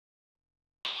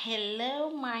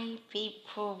Hello, my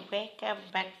people. Welcome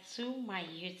back to my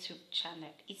YouTube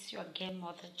channel. It's your girl,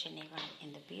 Mother Geneva,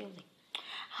 in the building.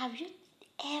 Have you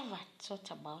ever thought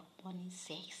about morning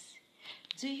sex?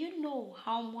 Do you know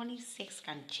how morning sex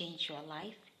can change your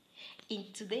life? In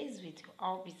today's video,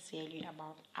 I'll be telling you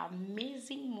about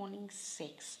amazing morning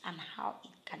sex and how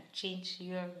it can change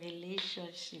your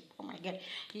relationship. Oh my God.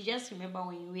 You just remember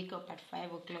when you wake up at 5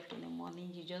 o'clock in the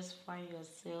morning, you just find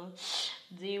yourself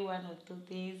doing one or two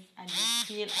things and you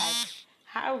feel like,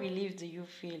 how relieved do you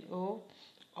feel? Oh,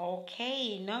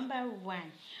 okay. Number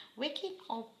one, waking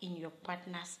up in your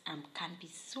partner's arm can be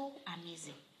so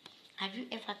amazing. Have you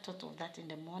ever thought of that in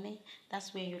the morning?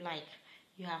 That's when you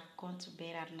have gone to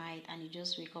bed at night and you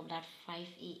just wake up at 5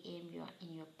 a.m. You are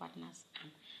in your partner's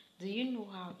arm. Do you know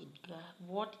how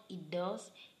what it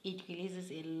does? It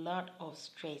releases a lot of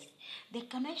stress. The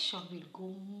connection will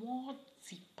go more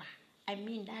deeper. I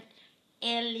mean that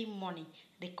early morning,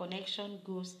 the connection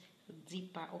goes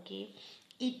deeper, okay?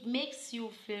 It makes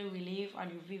you feel relief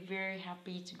and you'll be very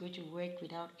happy to go to work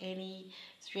without any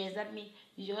stress. That means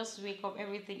you just wake up,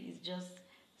 everything is just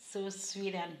so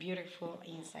sweet and beautiful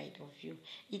inside of you.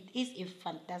 It is a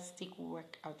fantastic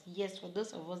workout. Yes, for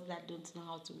those of us that don't know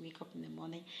how to wake up in the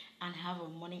morning and have a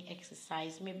morning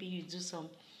exercise, maybe you do some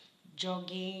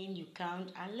jogging, you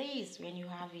count at least when you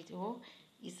have it. Oh,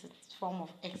 it's a form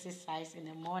of exercise in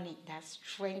the morning that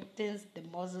strengthens the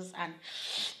muscles and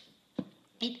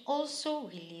it also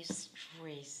relieves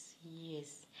stress.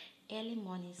 Yes, early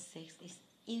morning sex is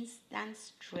instant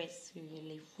stress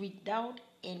relief without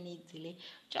any delay.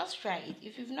 Just try it.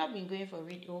 If you've not been going for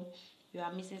it, oh, you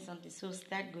are missing something. So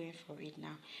start going for it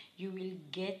now. You will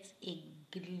get a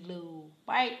glow.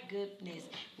 My goodness,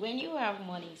 when you have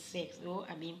morning sex, oh,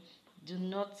 do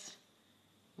not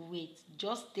wait,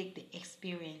 just take the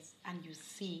experience and you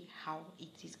see how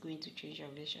it is going to change your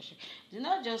relationship. Do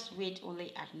not just wait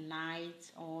only at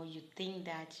night or you think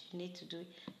that you need to do it.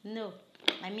 No,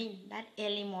 that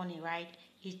early morning, right?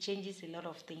 It changes a lot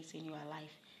of things in your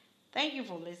life. Thank you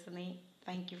for listening.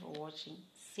 Thank you for watching.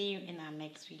 See you in our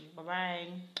next video. Bye bye.